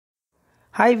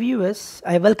Hi viewers,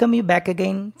 I welcome you back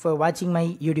again for watching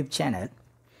my YouTube channel.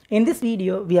 In this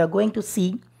video, we are going to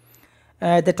see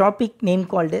the topic name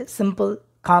called simple,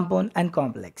 compound and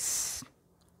complex.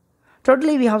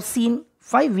 Totally we have seen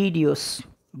 5 videos,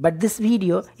 but this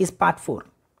video is part 4.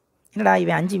 என்னடா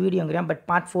இவன் 5 வீடியோங்கறான் but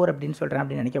part 4 அப்படினு சொல்றான்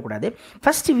அப்படி நினைக்க கூடாது.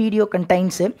 First video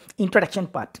contains introduction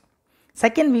part.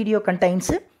 Second video contains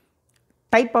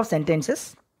type of sentences.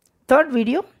 Third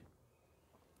video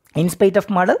in spite of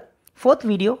model. Fourth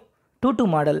video 2-2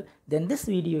 model. Then this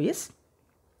video is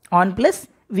on plus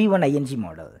V1 ing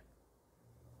model.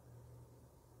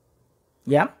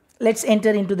 Yeah, let's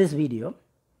enter into this video.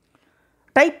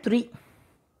 Type 3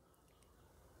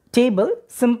 table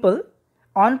simple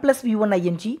on plus V1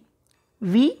 ing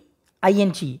V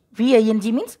ing. V ing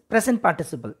means present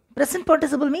participle. Present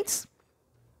participle means,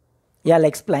 yeah,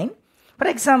 I'll explain. For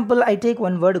example, I take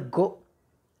one word go.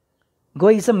 Go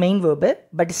is a main verb,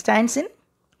 but it stands in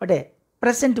what a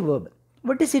present verb.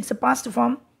 What is its past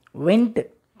form? Went.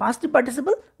 Past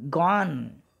participle gone.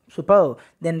 Super.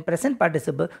 Then present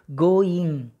participle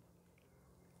going.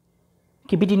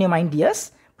 Keep it in your mind, yes.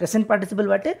 Present participle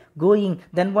what? Going.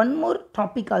 Then one more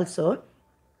topic also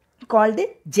called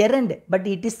gerund, but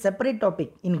it is separate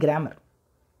topic in grammar.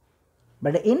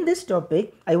 But in this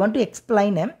topic, I want to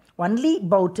explain only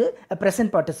about a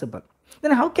present participle.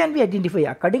 Then how can we identify?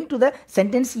 According to the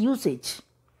sentence usage,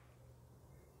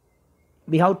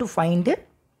 we have to find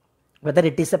whether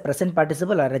it is a present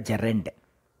participle or a gerund.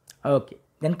 Okay.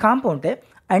 Then compound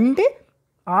and,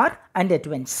 or, and at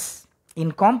once. In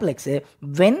complex,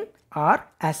 when, or,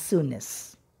 as soon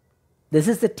as. This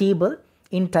is the table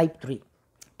in type 3.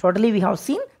 Totally we have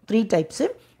seen 3 types.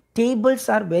 Tables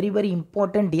are very, very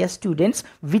important, dear students.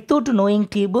 Without knowing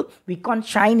table, we can't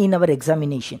shine in our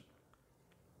examination.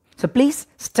 So please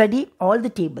study all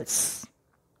the tables.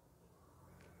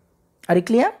 Are you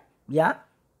clear? Yeah.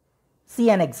 See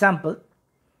an example.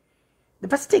 The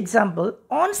first example,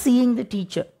 on seeing the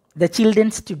teacher, the children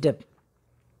stood up.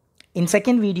 In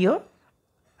second video,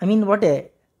 I mean what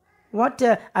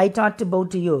I taught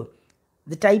about you,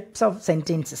 the types of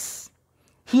sentences.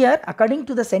 Here, according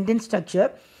to the sentence structure,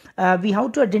 we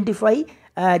have to identify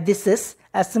this is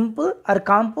a simple or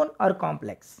compound or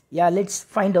complex. Yeah, let's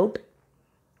find out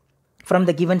from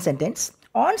the given sentence.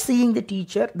 On seeing the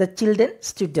teacher, the children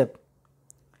stood up.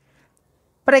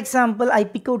 For example, I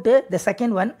pick out the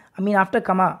second one, after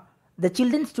comma, the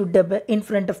children stood up in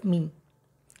front of me.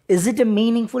 Is it a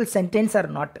meaningful sentence or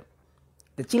not?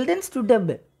 The children stood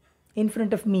up in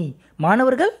front of me.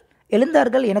 மாணவர்கள்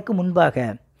எழுந்தார்கள் எனக்கு முன்பாக.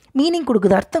 Meaning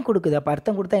கொடுக்குது, அர்த்தம் கொடுக்குது. அப்போ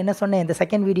அர்த்தம் கொடுத்தா என்ன சொன்னேன் இந்த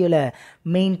செகண்ட் வீடியோவில்?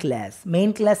 Main clause.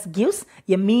 Main clause gives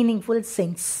a meaningful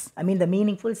sense. the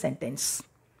meaningful sentence.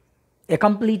 A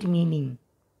complete meaning.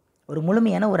 ஒரு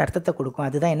முழுமையான ஒரு அர்த்தத்தை கொடுக்கும்.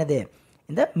 அதுதான் என்னது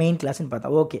இந்த மெயின் கிளாஸ்ன்னு பார்த்தா.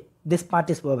 Okay, this part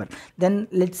is over. Then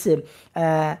let's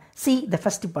see the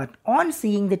first part. On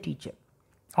seeing the teacher.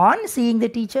 On seeing the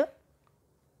teacher.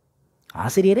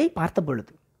 ஆசிரியரை பார்த்த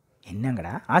பொழுது.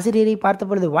 என்னங்கடா ஆசிரியரை பார்த்த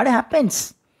பொழுது? what happens?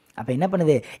 அப்போ என்ன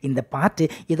பண்ணுது? இந்த பாட்டு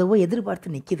ஏதோ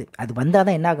எதிர்பார்த்து நிற்கிது. அது வந்தால்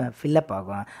தான் என்ன ஆகும்? ஃபில்லப்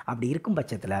ஆகும். அப்படி இருக்கும்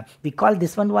பட்சத்தில் we call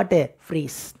this one what a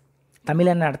phrase.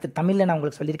 தமிழில் நான்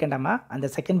உங்களுக்கு சொல்லியிருக்கேன்டாமா அந்த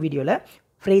செகண்ட் வீடியோவில்.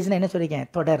 ஃப்ரேஸ்னால் என்ன சொல்லியிருக்கேன்?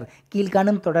 தொடர்.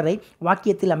 கீழ்காணும் தொடரை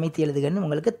வாக்கியத்தில் அமைத்து எழுதுகன்னு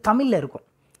உங்களுக்கு தமிழில் இருக்கும்.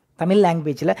 தமிழ்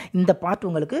லாங்குவேஜில் இந்த பாட்டு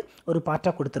உங்களுக்கு ஒரு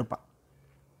பாட்டாக கொடுத்துருப்பான்.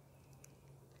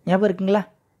 ஞாபகம் இருக்குங்களா?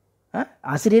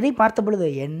 ஆசிரியரை பார்த்த பொழுது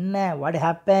என்ன? what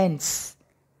happens?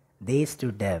 they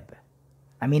stood up.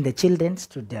 the children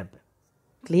stood up.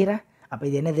 Clear? அப்போ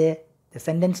இது என்னது? the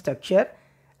sentence structure.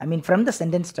 from the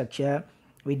sentence structure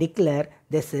we declare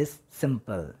this is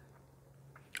simple.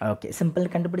 Okay, simple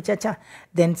கண்டுபிடிச்சாச்சா?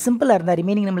 தென் சிம்பிளாக இருந்தால்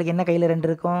ரிமைனிங் நம்மளுக்கு என்ன கையில் 2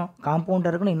 இருக்கும்? காம்பவுண்டாக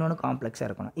இருக்கணும், இன்னொன்று காம்ப்ளெக்ஸாக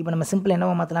இருக்கணும். இப்போ நம்ம சிம்பிள்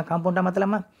என்னவோ மாற்றலாம்? காம்பவுண்டாக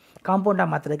மாற்றலாமா? காம்பவுண்டாக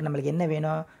மாற்றுறதுக்கு நம்மளுக்கு என்ன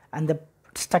வேணும்? அந்த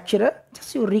ஸ்ட்ரக்சரை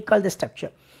just you recall the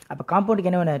structure. அப்போ காம்பவுண்டுக்கு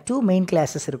என்ன வேணும்? 2 மெயின்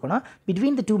கிளாஸஸ் இருக்கணும்.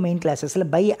 Between the 2 main கிளாஸஸில்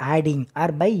by adding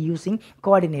R by using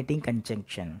coordinating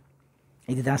conjunction.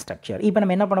 இதுதான் ஸ்ட்ரக்சர். இப்போ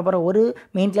நம்ம என்ன பண்ண போகிறோம்? ஒரு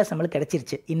மெயின் கிளாஸ் நம்மளுக்கு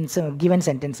கிடச்சிருச்சு இன் கிவன்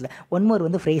சென்டென்ஸில். ஒன்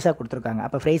மோர் ஃப்ரேஸாக கொடுத்துருக்காங்க.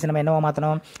 அப்போ ஃப்ரேஸ் நம்ம என்னவோ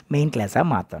மாற்றணும்? மெயின் கிளாஸாக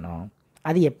மாற்றணும்.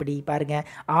 அது எப்படி பாருங்கள்?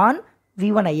 ஆன்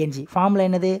V1 ing ஃபார்மில்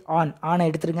என்னது? ஆனை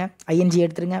எடுத்துருங்க, ஐஎன்ஜி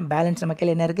எடுத்துருங்க. பேலன்ஸ் நம்ம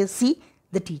கையில் என்ன இருக்குது? See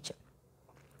the teacher.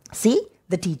 See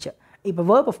the teacher. இப்போ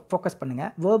வேர்பை ஃபோக்கஸ்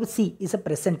பண்ணுங்கள். Verb C is a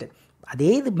present.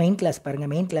 அதே இது மெயின் கிளாஸ்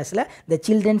பாருங்கள். மெயின் கிளாஸில் the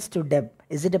children stood up.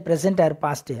 Is it a present R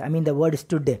past? The word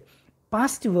stood.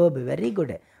 Past verb. Very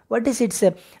good. What is it's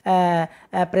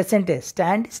present?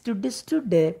 Stand,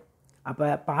 stood. அப்போ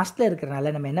பாஸ்ட்டில்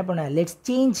இருக்கிறனால நம்ம என்ன பண்ண? Let's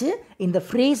change இந்த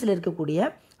ஃப்ரேஸில் இருக்கக்கூடிய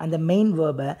அந்த மெயின்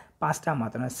வேர்பை பாஸ்ட்டாக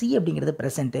மாற்றணும். சி அப்படிங்கிறது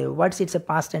present. Watts it's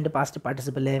past and past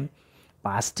participle?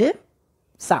 Passed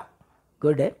சா.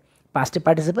 Good. Past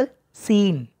participle,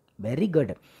 seen. Very good.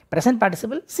 Present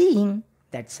participle, seeing.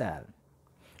 That's all.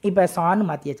 இப்போ சான்னு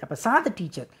மாற்றியாச்சு. அப்போ சா த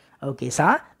டீச்சர். ஓகே, சா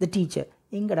த டீச்சர்.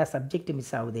 எங்கடா சப்ஜெக்ட்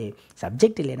மிஸ் ஆகுது?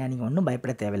 சப்ஜெக்ட் இல்லைன்னா நீங்கள் ஒன்றும்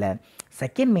பயப்பட தேவையில்லை.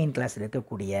 செகண்ட் மெயின் கிளாஸில்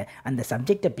இருக்கக்கூடிய அந்த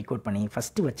சப்ஜெக்டை பிக் அவுட் பண்ணி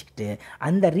ஃபஸ்ட்டு வச்சுக்கிட்டு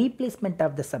அந்த ரீப்ளேஸ்மெண்ட்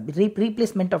ஆஃப்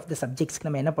த சப்ஜெக்ட்ஸ்க்கு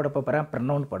நம்ம என்ன போட போகிறோம்?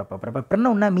 ப்ரொனவுன் போட போகிறோம். இப்போ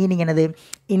ப்ரொனவுன்னா மீனிங் என்னது?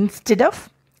 Instead of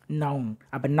noun.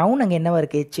 அப்போ நவுன் அங்கே என்னவா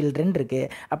இருக்குது? சில்ட்ரன்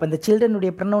இருக்குது. அப்போ அந்த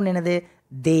சில்ட்ரனுடைய ப்ரொனவுன் என்னது?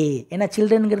 தே. ஏன்னா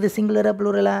சில்ட்ரனுங்கிறது சிங்குலரா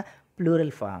ப்ளூரலா?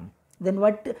 Plural form. Then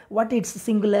what it's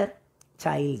singular?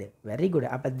 Child. Very good.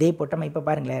 அப்போ தே போட்டோம். இப்போ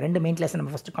பாருங்களேன், ரெண்டு மெயின் கிளாஸ்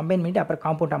நம்ம ஃபஸ்ட்டு கம்பைன் பண்ணிட்டு அப்புறம்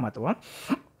காம்பவுண்டாக மாற்றுவோம்.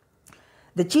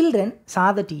 த சில்ட்ரன் சா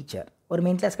த டீச்சர். ஒரு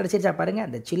மெயின் கிளாஸ் கிடச்சிருச்சா பாருங்கள்.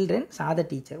 த சில்ட்ரன் சா த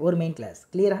டீச்சர் ஒரு மெயின் கிளாஸ்.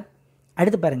 கிளியரா?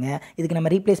 அடுத்து பாருங்கள், இதுக்கு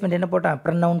நம்ம ரீப்ளேஸ்மெண்ட் என்ன போட்டோம்?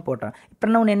 ப்ரொனவுன் போட்டோம்.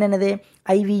 Pronoun என்னென்னது?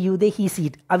 I V you they he see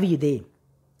it. AVI you they.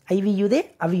 I V you they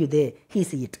AVI you they he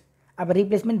see it. அப்போ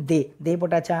ரீப்ளேஸ்மெண்ட் தே. தே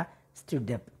போட்டாச்சா?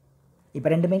 ஸ்டுட் அப். இப்போ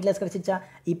ரெண்டு மெயின் கிளாஸ் கிடச்சிச்சா?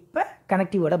 இப்போ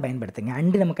கனெக்டிவ் வேர்டை பயன்படுத்துங்க.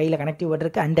 அண்டு நம்ம கையில் கனெக்டிவ் வேர்டு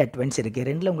இருக்குது, அண்ட் அட்வான்ஸ் இருக்குது.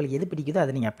 ரெண்டில் உங்களுக்கு எது பிடிக்குதோ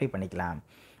அதை நீங்கள் அப்ளை பண்ணிக்கலாம்.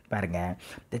 பாருங்கள்,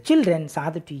 த சில்ட்ரன் சா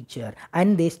the teacher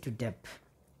and they stood அப்.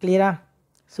 கிளியரா?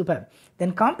 சூப்பர்.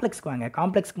 தென் காம்ப்ளெக்ஸ்க்கு வாங்க.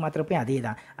 காம்ப்ளெக்ஸ்க்கு மாத்திரப்போயும் அதே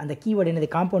தான். அந்த கீவேர்டு என்னது?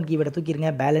 காம்பவுண்ட் கீவேர்டை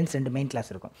தூக்கிடுங்க. பேலன்ஸ் ரெண்டு மெயின்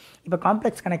கிளாஸ் இருக்கும். இப்போ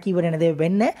காம்ப்ளெக்ஸ்க்கான கீவேர்டு என்னது?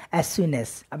 When as soon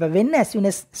as. அப்போ வென் அஸ் சூன்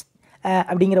அஸ்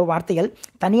அப்படிங்கிற வார்த்தைகள்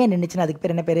தனியாக நின்றுச்சுன்னா அதுக்கு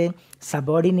பேர் என்ன பேர்?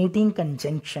 Subordinating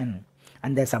conjunction.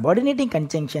 அந்த சபார்டினேட்டிங்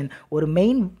கன்ஜங்ஷன் ஒரு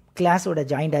மெயின் கிளாஸோட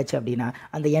ஜாயிண்ட் ஆச்சு அப்படின்னா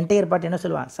அந்த என்டையர் பார்ட் என்ன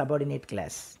சொல்லுவான்? Subordinate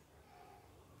clause.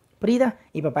 புரியுதா?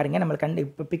 இப்போ பாருங்கள், நம்மளுக்கு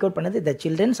இப்போ பிக் அவுட் பண்ணது த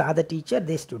சில்ட்ரன் சா த டீச்சர்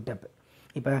தே ஸ்டுட் அப்.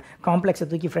 இப்போ காம்ப்ளெக்ஸை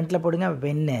தூக்கி ஃப்ரண்ட்டில் போடுங்க.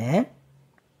 வென்னு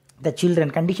த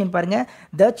சில்ட்ரன் கண்டிஷன் பாருங்கள்.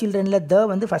 த சில்ட்ரனில் த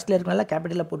வந்து ஃபஸ்ட்டில் இருக்கனால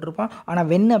கேபிட்டலில் போட்டிருப்போம். ஆனால்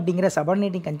வென் அப்படிங்கிற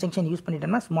சபார்டினேட்டிங் கன்ஜங்ஷன் யூஸ்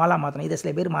பண்ணிட்டோம்னா ஸ்மாலாக மாற்றணும். இதை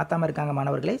சில பேர் மாற்றாமல் இருக்காங்க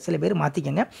மாணவர்களே. சில பேர்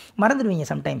மாற்றிக்கங்க, மறந்துடுவீங்க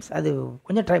சம்டைம்ஸ். அது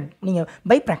கொஞ்சம் ட்ரை நீங்கள்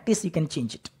by practice you can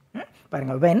change it.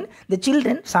 பாருங்கள், வென் த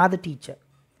சில்ட்ரன் சா the teacher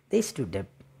they stood up.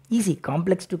 Easy.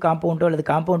 Complex to காம்பவுண்டோ அல்லது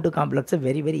compound to காம்ப்ளெக்ஸோ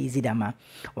very very easy தாம்மா.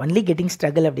 ஒன்லி கெட்டிங்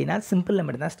ஸ்ட்ரகிள் அப்படின்னா சிம்பிளில்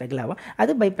மட்டும் தான் ஸ்ட்ரகிள் ஆகும்.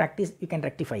 அது by practice you can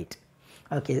rectify it.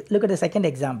 Okay, look at the second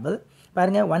example.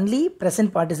 பாருங்கள், only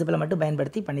present பார்ட்டிசிபிளை மட்டும்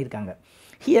பயன்படுத்தி பண்ணியிருக்காங்க.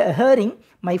 Hearing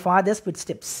my fathers food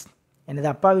steps. எனது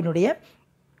அப்பாவினுடைய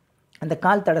அந்த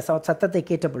கால் தட சத்தத்தை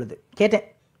கேட்ட பொழுது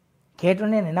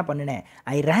கேட்டோன்னே நான் என்ன பண்ணினேன்?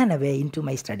 ஐ ரேன் அவே in to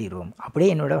my study room.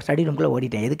 அப்படியே என்னோட ஸ்டடி ரூம்குள்ளே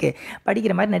ஓடிட்டேன். எதுக்கு?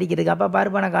 படிக்கிற மாதிரி நடிக்கிறதுக்கு. அப்பா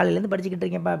பாருப்பா நான் காலையிலேருந்து படிச்சுக்கிட்டு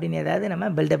இருக்கேன்ப்பா அப்படின்னு ஏதாவது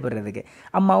நம்ம பில்டப் பண்ணுறதுக்கு.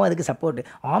 அம்மாவும் அதுக்கு சப்போர்ட்.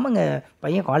 ஆமாங்க,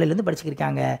 பையன் காலையிலேருந்து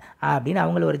படிச்சுக்கிருக்காங்க அப்படின்னு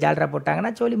அவங்கள ஒரு ஜாலரா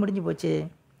போட்டாங்கன்னா சொல்லி முடிஞ்சு போச்சு.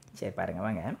 சரி பாருங்கள்,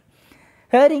 வாங்க.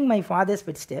 ஹேரிங் my fathers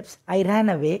food steps I ரேன்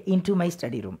away in to my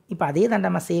study room. இப்போ அதே தான்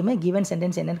நம்ம சேமு கிவன்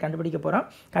சென்டென்ஸ் என்னென்னு கண்டுபிடிக்க போகிறோம்.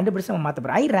 கண்டுபிடிச்சு நம்ம மாற்ற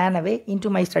போகிறோம். ஐ ரேன் அவே in to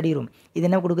my study room. இது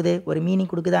என்ன கொடுக்குது? ஒரு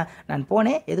மீனிங் கொடுக்குதா? நான்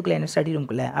போனேன் எதுக்குள்ளே? என்ன ஸ்டடி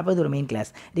ரூம்குள்ளே. அப்போ இது ஒரு மெயின்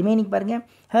கிளாஸ். ரிமைனிங் பாருங்கள்,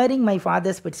 ஹேரிங் மை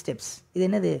ஃபாதர்ஸ் ஃபுட் ஸ்டெப்ஸ். இது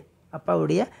என்னது?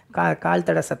 அப்பாவுடைய கால்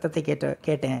தட சத்தத்தை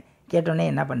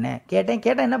கேட்டோன்னே என்ன பண்ணேன்?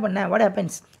 கேட்டேன் என்ன பண்ணேன்? What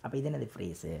happens. அப்போ இது என்னது?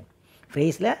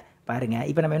 ஃப்ரேஸில் பாருங்கள்.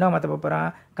 இப்போ நம்ம என்ன மாற்ற போகிறோம்?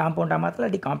 காம்பவுண்டாக மாற்றலாம்,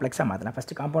 இல்லாட்டி காம்ப்ளெக்ஸாக மாற்றலாம்.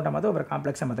 ஃபஸ்ட்டு காம்பவுண்டாக மாற்றும், அப்புறம்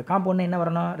காம்ப்ளெக்ஸாக மாற்றும். காம்பவுண்ட் என்ன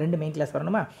வரணும்? ரெண்டு மெயின் கிளாஸ்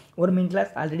வரணுமா? ஒரு மெயின்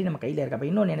கிளாஸ் ஆல்ரெடி நம்ம கையில் இருக்கா. அப்போ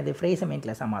இன்னொன்று என்னது? ஃப்ரேஸை மெயின்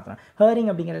கிளாஸாக மாற்றலாம். ஹேரிங்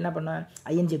அப்படிங்கிறது என்ன பண்ணோம்?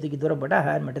 ஐஎன்ஜி தூக்கி தூரம் போட்டால்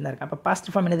ஹேர் மட்டும்தான் இருக்கு. அப்போ பாஸ்ட்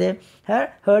ஃபார்ம் என்னது?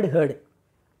 ஹேர்டு.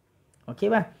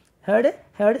 ஓகேவா? ஹேர்டு.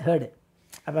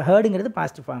 அப்போ ஹேர்டுங்கிறது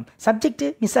பாஸ்ட் ஃபார்ம். சப்ஜெக்ட்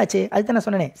மிஸ் ஆச்சு. அதுதான் நான்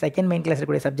சொன்னேன். செகண்ட் மெயின் கிளாஸ்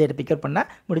இருக்கக்கூடிய சப்ஜெக்ட் பிக்கப் பண்ணால்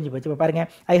முடிஞ்சு போச்சு. இப்போ பாருங்கள்,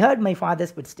 I heard my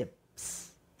fathers food steps.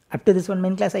 Up to this one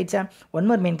main clause ஆயிடுச்சா? One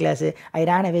more main clause I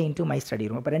ரேன் away in to my study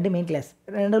room. இப்போ ரெண்டு மெயின் கிளாஸ்.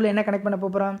 ரெண்டுல என்ன கனெக்ட் பண்ண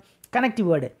போகிறோம்? Connective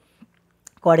word,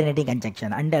 coordinating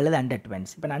conjunction, and அல்லது and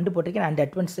advance. இப்போ நான் அண்டு போட்டிருக்கேன். அண்ட்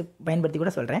அட்வான்ஸ் பயன்படுத்தி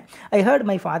கூட சொல்கிறேன். I heard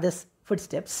my fathers food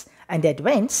steps and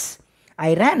advance I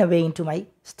ரேன் away in to my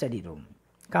study room.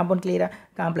 Compound கிளியராக?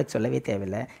 காம்ப்ளெக்ஸ் சொல்லவே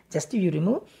தேவையில்லை. Just you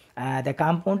remove the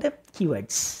compound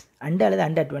keywords. And அல்லது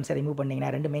அண்ட் அட்வான்ஸை ரிமூவ் பண்ணிங்கன்னா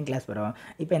ரெண்டு மெயின் கிளாஸ் வரும்.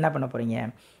 இப்போ என்ன பண்ண போகிறீங்க?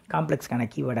 காம்ப்ளெக்ஸ்க்கான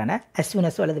கீவேர்டான as soon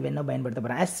as அல்லது வென்னோ பயன்படுத்த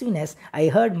போகிறேன். as soon as I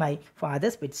heard my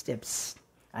father's footsteps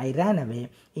I ran away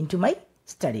into my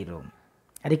study room.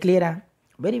 அது கிளியரா?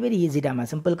 Very very easy டாமா.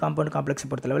 Simple compound complex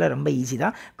பொறுத்தளவில் ரொம்ப ஈஸி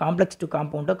தான். காம்ப்ளெக்ஸ் டு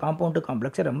காம்பவுண்டோ காம்பவுண்ட் டு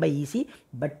காம்ப்ளெக்ஸோ ரொம்ப ஈஸி.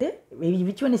 பட்டு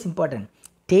which one is important?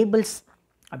 Tables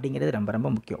அப்படிங்கிறது ரொம்ப ரொம்ப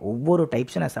முக்கியம். ஒவ்வொரு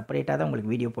டைப்ஸும் நான் செப்பரேட்டாக தான் உங்களுக்கு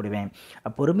வீடியோ போடுவேன்.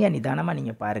 பொறுமையாக நிதானமாக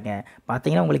நீங்கள் பாருங்கள்.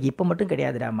 பார்த்தீங்கன்னா உங்களுக்கு இப்போ மட்டும்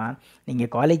கிடையாதுடாமா, நீங்கள்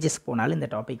காலேஜஸ் போனாலும் இந்த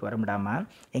டாபிக் வரமுடாமா.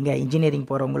 எங்கள் இன்ஜினியரிங்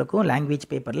போகிறவங்களுக்கும் லாங்குவேஜ்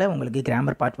பேப்பரில் உங்களுக்கு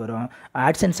கிராமர் பார்ட் வரும்.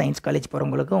 ஆர்ட்ஸ் அண்ட் சயின்ஸ் காலேஜ்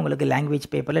போகிறவங்களுக்கும் உங்களுக்கு லாங்குவேஜ்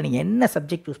பேப்பரில் நீங்கள் என்ன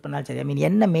சப்ஜெக்ட் சூஸ் பண்ணாலும் சரி,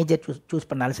 என்ன மேஜர்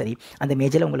சூஸ் பண்ணாலும் சரி, அந்த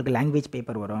மேஜரில் உங்களுக்கு லாங்குவேஜ்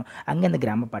பேப்பர் வரும். அங்கே அந்த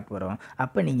கிராமர் பார்ட் வரும்.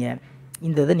 அப்போ நீங்கள்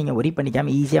இந்த இதை நீங்கள் ஒரி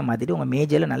பண்ணிக்காமல் ஈஸியாக மாற்றிட்டு உங்கள்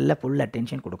மேஜரில் நல்ல ஃபுல்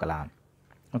அட்டென்ஷன் கொடுக்கலாம்.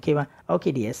 ஓகேவா?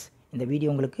 ஓகே டியர்ஸ், இந்த வீடியோ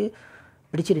உங்களுக்கு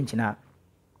பிடிச்சிருந்துச்சின்னா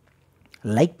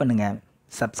லைக் பண்ணுங்கள்,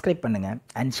 சப்ஸ்கிரைப் பண்ணுங்கள்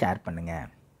அண்ட் ஷேர் பண்ணுங்கள்.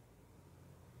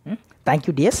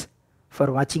 தேங்க்யூ டியர்ஸ்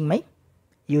ஃபார் வாட்சிங் மை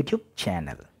யூடியூப்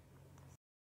சேனல்.